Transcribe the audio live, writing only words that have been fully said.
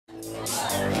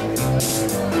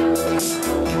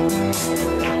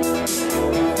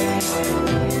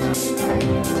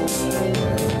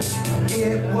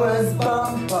It was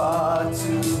bumper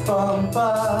to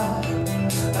bumper.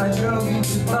 I drove you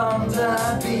to Bondi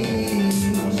Beach.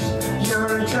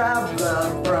 You're a traveler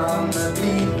from the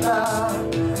beat,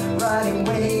 riding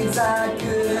waves I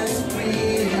couldn't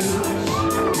reach.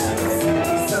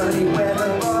 Sunny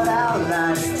weather brought our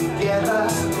lives together.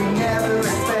 We never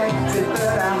expected,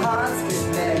 but our hearts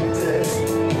connected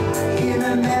in a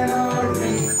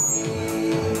memory.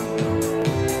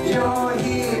 You're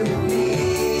here with me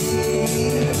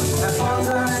at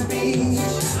Bondi Beach,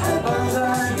 at Bondi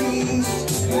Beach.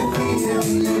 You're free to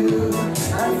be you,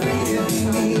 I'm free to be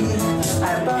me.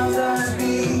 At Bondi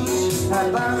Beach, at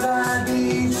Bondi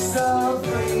Beach, so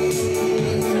free.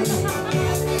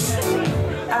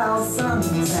 Our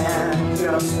suntan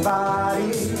young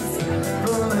bodies,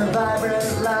 full of vibrant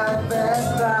life that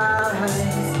flies,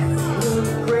 look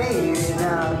great in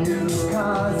our new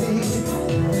cars,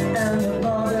 and the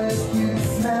barbecue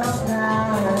smells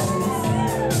nice.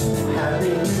 Happy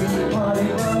new party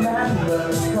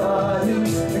remembers party,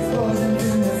 explosions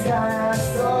in the sky, I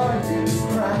saw you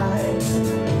cry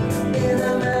in a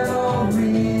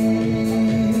memory.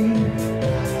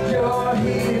 You're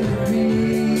here with me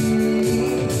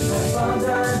at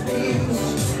Bondi Beach,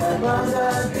 at Bondi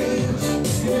Beach.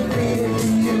 You're free to be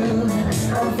you,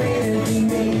 I'm free to be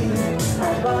me.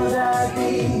 At Bondi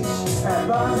Beach, at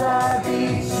Bondi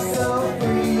Beach, so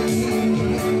free.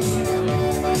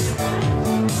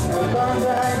 At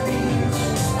Bondi Beach,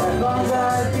 at Bondi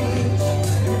Beach.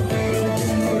 You're free to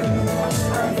be you,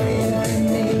 I'm free to be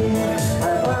me.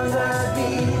 At Bondi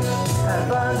Beach, at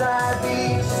Bondi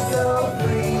Beach, so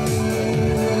free.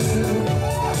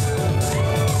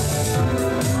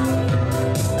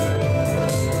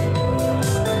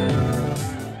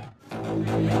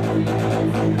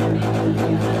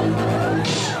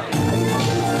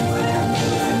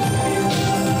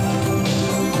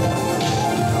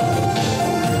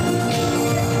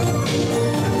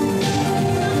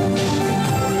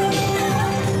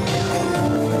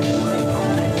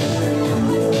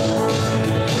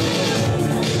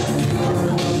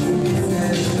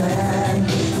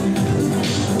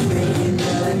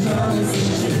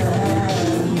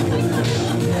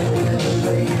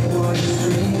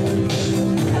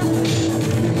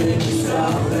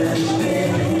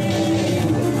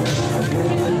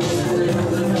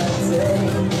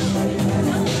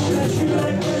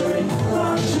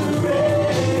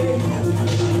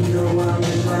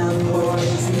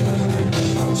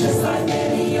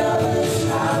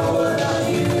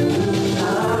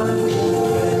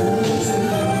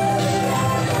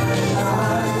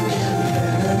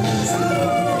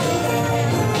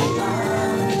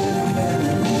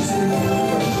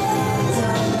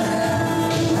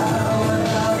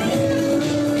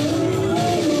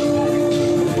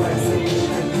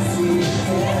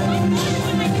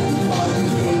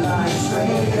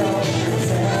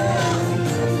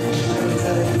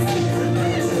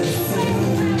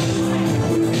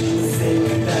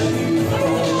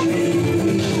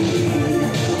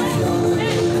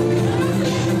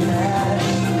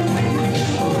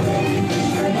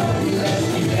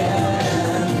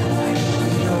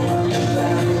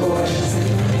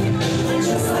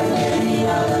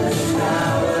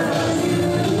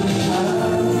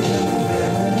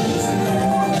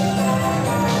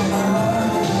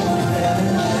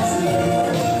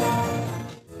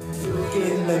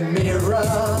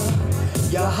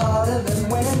 You're harder than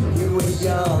when you were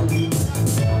young.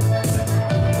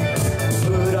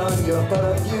 Put on your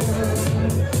perfume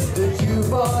that you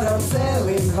bought on sale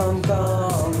in Hong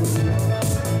Kong.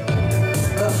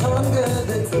 The hunger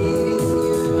that's eating